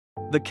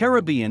The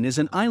Caribbean is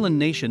an island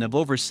nation of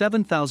over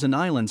 7,000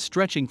 islands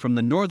stretching from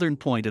the northern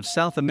point of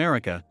South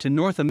America to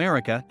North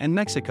America and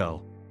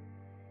Mexico.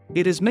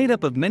 It is made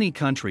up of many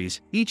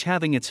countries, each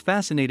having its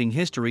fascinating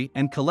history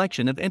and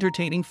collection of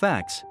entertaining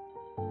facts.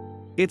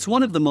 It's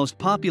one of the most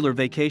popular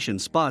vacation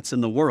spots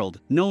in the world,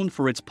 known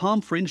for its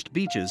palm-fringed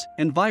beaches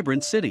and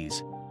vibrant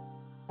cities.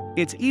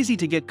 It's easy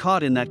to get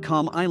caught in that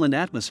calm island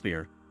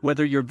atmosphere,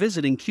 whether you're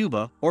visiting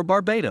Cuba or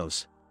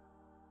Barbados.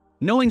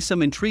 Knowing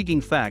some intriguing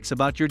facts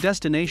about your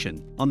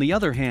destination, on the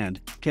other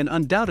hand, can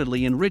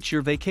undoubtedly enrich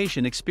your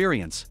vacation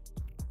experience.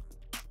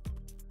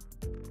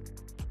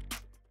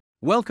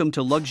 Welcome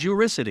to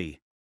Luxuricity,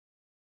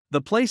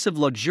 the place of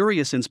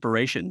luxurious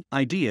inspiration,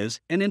 ideas,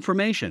 and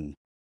information.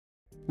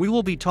 We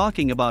will be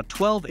talking about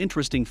 12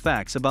 interesting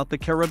facts about the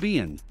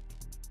Caribbean.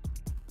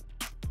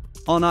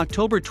 On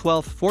October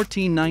 12,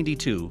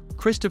 1492,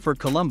 Christopher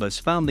Columbus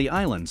found the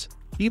islands,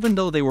 even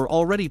though they were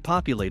already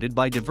populated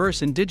by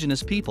diverse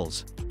indigenous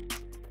peoples.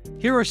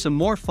 Here are some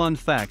more fun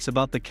facts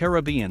about the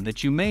Caribbean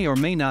that you may or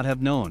may not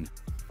have known.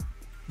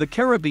 The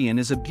Caribbean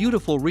is a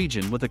beautiful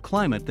region with a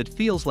climate that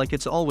feels like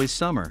it's always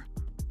summer.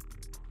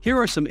 Here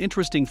are some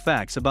interesting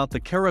facts about the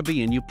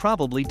Caribbean you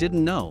probably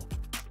didn't know.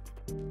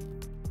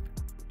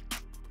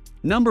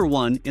 Number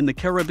 1. In the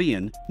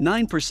Caribbean,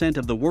 9%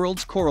 of the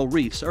world's coral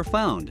reefs are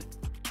found.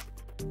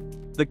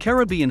 The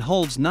Caribbean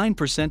holds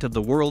 9% of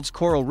the world's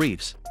coral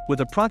reefs,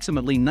 with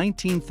approximately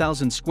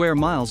 19,000 square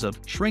miles of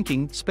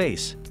shrinking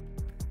space.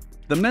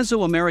 The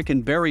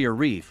Mesoamerican Barrier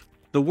Reef,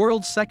 the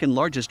world's second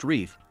largest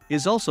reef,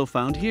 is also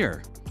found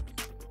here.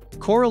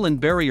 Coral and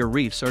barrier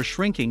reefs are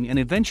shrinking and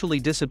eventually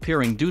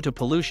disappearing due to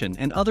pollution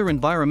and other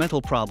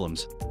environmental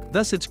problems,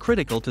 thus it's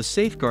critical to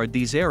safeguard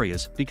these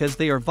areas because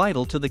they are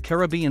vital to the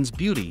Caribbean's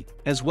beauty,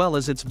 as well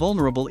as its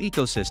vulnerable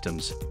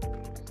ecosystems.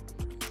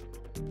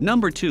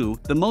 Number 2.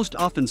 The most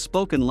often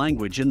spoken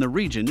language in the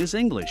region is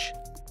English.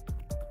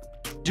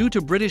 Due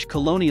to British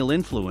colonial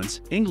influence,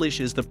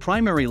 English is the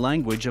primary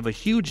language of a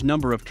huge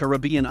number of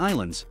Caribbean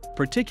islands,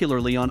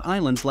 particularly on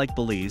islands like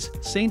Belize,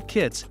 St.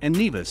 Kitts and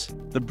Nevis,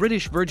 the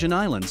British Virgin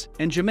Islands,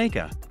 and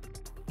Jamaica.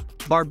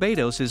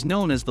 Barbados is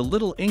known as the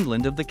Little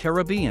England of the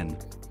Caribbean.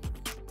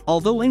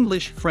 Although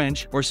English,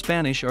 French, or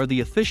Spanish are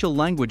the official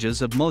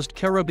languages of most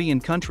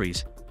Caribbean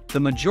countries, the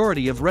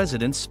majority of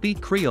residents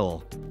speak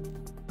Creole.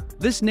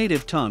 This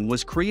native tongue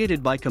was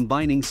created by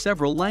combining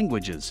several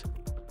languages.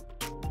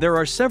 There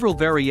are several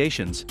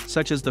variations,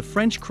 such as the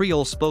French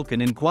Creole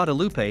spoken in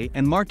Guadeloupe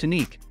and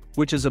Martinique,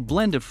 which is a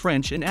blend of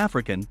French and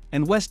African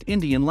and West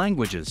Indian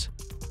languages.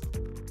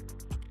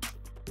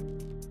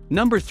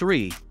 Number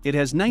 3. It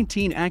has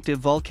 19 active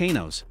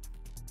volcanoes.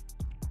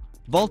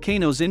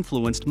 Volcanoes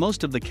influenced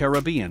most of the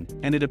Caribbean,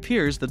 and it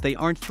appears that they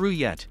aren't through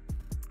yet.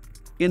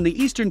 In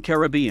the Eastern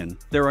Caribbean,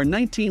 there are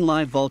 19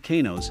 live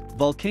volcanoes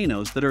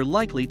that are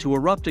likely to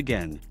erupt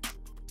again.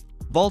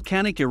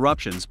 Volcanic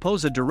eruptions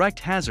pose a direct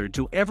hazard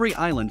to every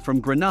island from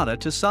Grenada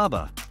to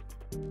Saba.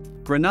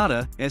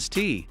 Grenada,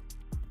 St.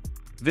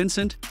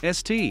 Vincent,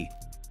 St.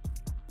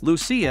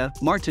 Lucia,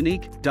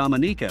 Martinique,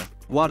 Dominica,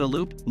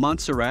 Guadeloupe,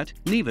 Montserrat,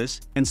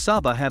 Nevis, and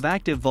Saba have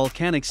active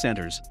volcanic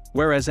centers,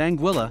 whereas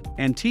Anguilla,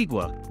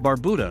 Antigua,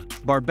 Barbuda,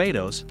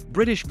 Barbados,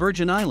 British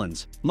Virgin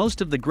Islands,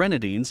 most of the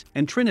Grenadines,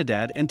 and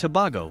Trinidad and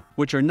Tobago,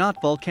 which are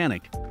not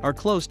volcanic, are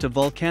close to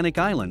volcanic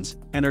islands,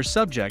 and are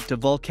subject to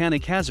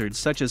volcanic hazards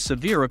such as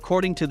severe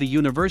according to the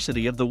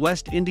University of the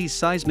West Indies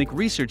Seismic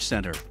Research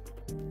Center.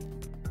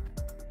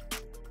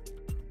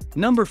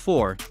 Number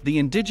 4. The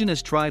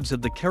indigenous tribes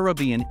of the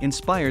Caribbean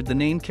inspired the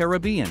name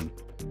Caribbean.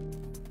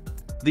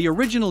 The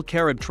original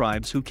Carib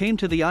tribes who came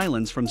to the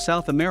islands from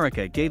South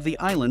America gave the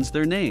islands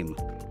their name.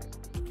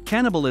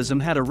 Cannibalism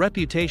had a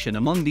reputation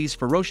among these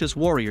ferocious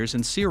warriors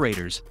and sea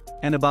raiders,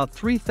 and about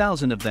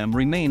 3,000 of them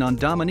remain on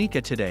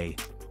Dominica today.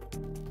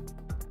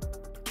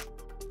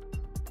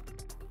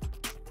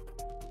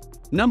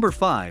 Number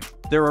 5.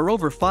 There are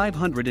over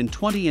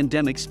 520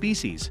 endemic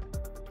species.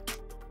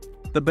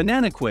 The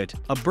banana quit,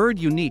 a bird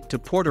unique to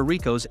Puerto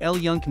Rico's El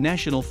Yunque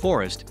National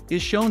Forest,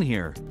 is shown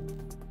here.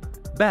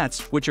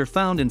 Bats, which are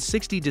found in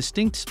 60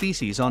 distinct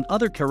species on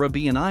other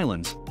Caribbean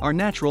islands, are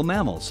natural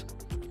mammals.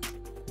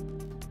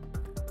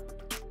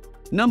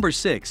 Number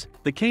 6.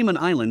 The Cayman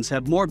Islands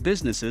have more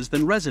businesses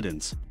than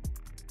residents.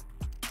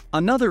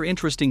 Another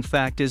interesting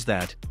fact is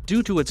that,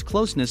 due to its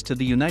closeness to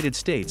the United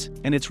States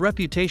and its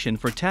reputation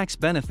for tax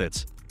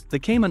benefits, the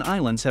Cayman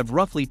Islands have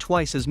roughly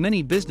twice as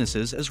many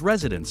businesses as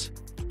residents.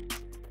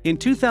 In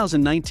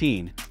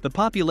 2019, the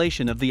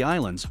population of the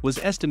islands was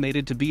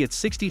estimated to be at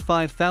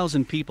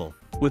 65,000 people,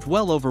 with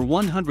well over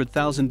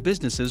 100,000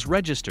 businesses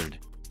registered.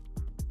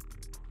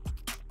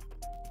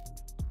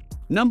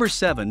 Number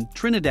 7.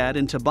 Trinidad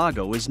and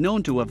Tobago is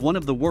known to have one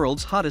of the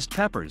world's hottest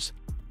peppers.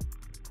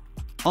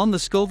 On the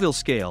Scoville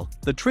scale,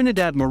 the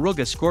Trinidad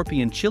Moruga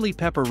scorpion chili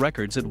pepper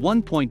records at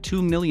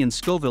 1.2 million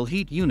Scoville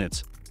heat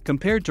units,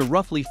 compared to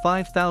roughly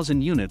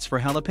 5,000 units for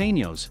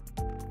jalapenos.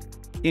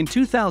 In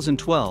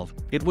 2012,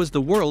 it was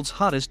the world's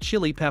hottest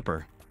chili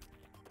pepper.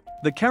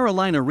 The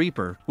Carolina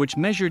Reaper, which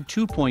measured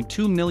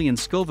 2.2 million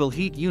Scoville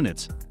heat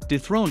units,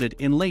 dethroned it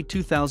in late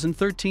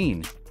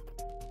 2013.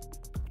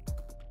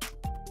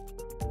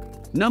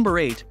 Number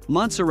 8.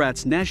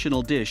 Montserrat's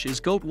national dish is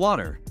goat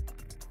water.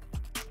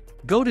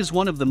 Goat is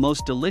one of the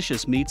most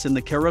delicious meats in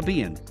the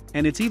Caribbean,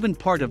 and it's even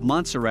part of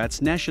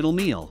Montserrat's national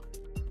meal.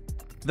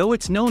 Though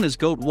it's known as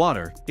goat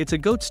water, it's a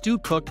goat stew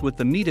cooked with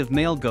the meat of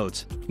male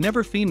goats,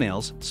 never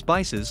females,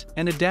 spices,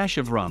 and a dash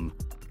of rum.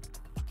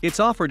 It's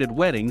offered at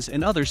weddings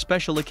and other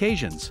special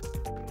occasions.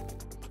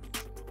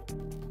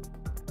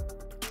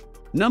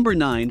 Number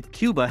 9.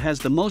 Cuba has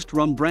the most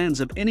rum brands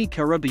of any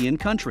Caribbean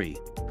country.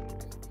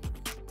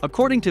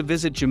 According to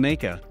Visit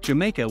Jamaica,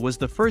 Jamaica was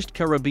the first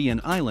Caribbean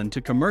island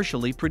to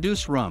commercially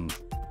produce rum.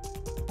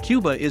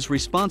 Cuba is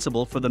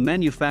responsible for the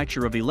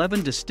manufacture of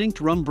 11 distinct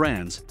rum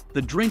brands,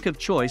 the drink of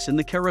choice in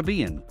the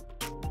Caribbean.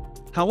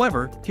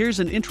 However, here's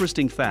an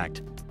interesting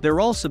fact: they're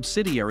all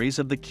subsidiaries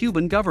of the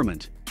Cuban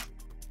government.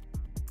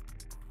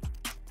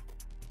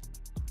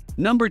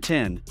 Number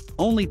 10.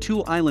 Only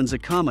 2 islands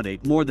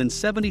accommodate more than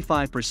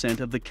 75%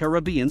 of the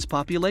Caribbean's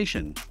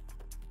population.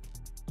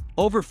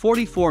 Over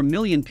 44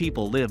 million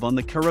people live on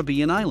the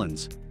Caribbean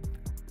islands.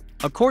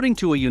 According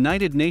to a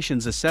United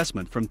Nations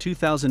assessment from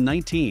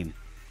 2019,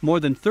 more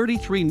than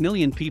 33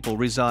 million people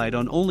reside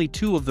on only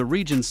 2 of the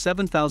region's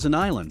 7,000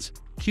 islands,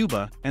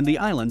 Cuba and the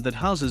island that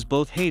houses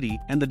both Haiti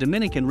and the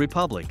Dominican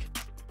Republic.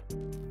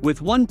 With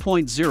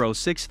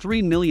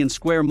 1.063 million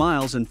square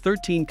miles and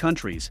 13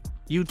 countries,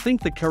 you'd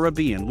think the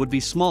Caribbean would be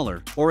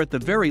smaller or at the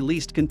very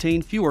least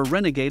contain fewer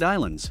renegade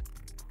islands.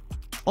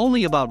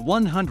 Only about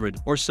 100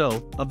 or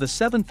so of the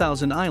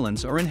 7,000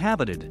 islands are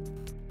inhabited.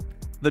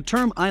 The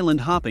term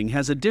island hopping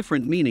has a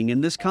different meaning in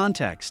this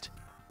context.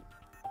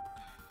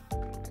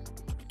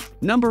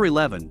 Number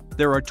 11.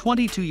 There are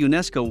 22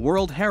 UNESCO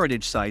World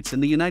Heritage Sites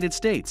in the United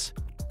States.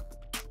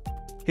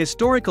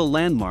 Historical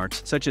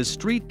landmarks such as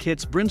Street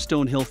Kitts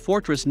Brimstone Hill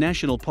Fortress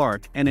National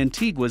Park and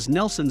Antigua's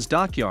Nelson's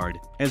Dockyard,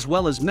 as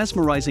well as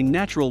mesmerizing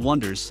natural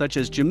wonders such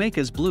as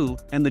Jamaica's Blue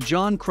and the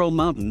John Crow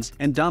Mountains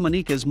and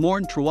Dominica's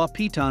Morne Trois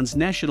Pitons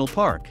National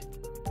Park.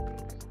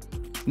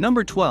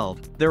 Number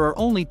 12. There are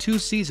only 2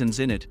 seasons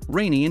in it,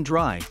 rainy and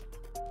dry.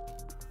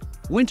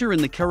 Winter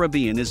in the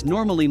Caribbean is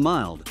normally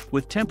mild,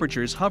 with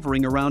temperatures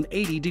hovering around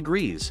 80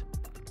 degrees.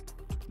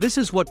 This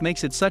is what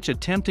makes it such a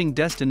tempting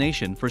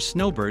destination for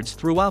snowbirds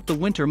throughout the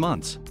winter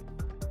months.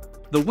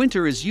 The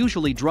winter is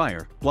usually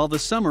drier, while the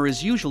summer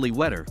is usually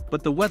wetter,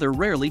 but the weather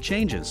rarely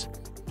changes.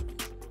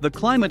 The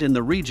climate in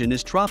the region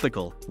is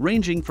tropical,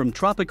 ranging from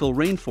tropical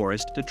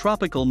rainforest to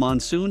tropical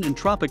monsoon and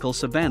tropical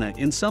savanna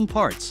in some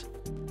parts.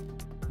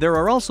 There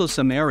are also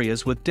some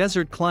areas with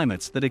desert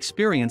climates that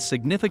experience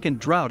significant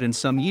drought in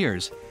some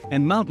years,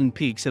 and mountain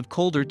peaks have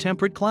colder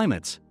temperate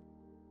climates.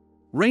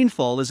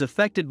 Rainfall is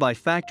affected by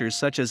factors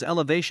such as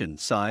elevation,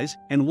 size,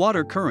 and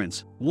water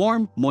currents.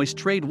 Warm, moist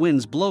trade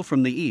winds blow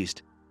from the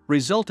east,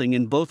 resulting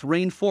in both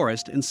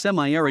rainforest and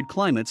semi-arid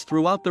climates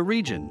throughout the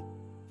region.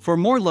 For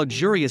more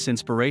luxurious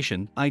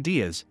inspiration,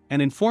 ideas,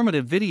 and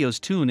informative videos,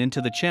 tune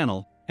into the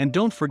channel, and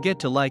don't forget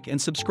to like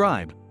and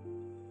subscribe.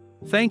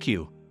 Thank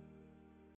you.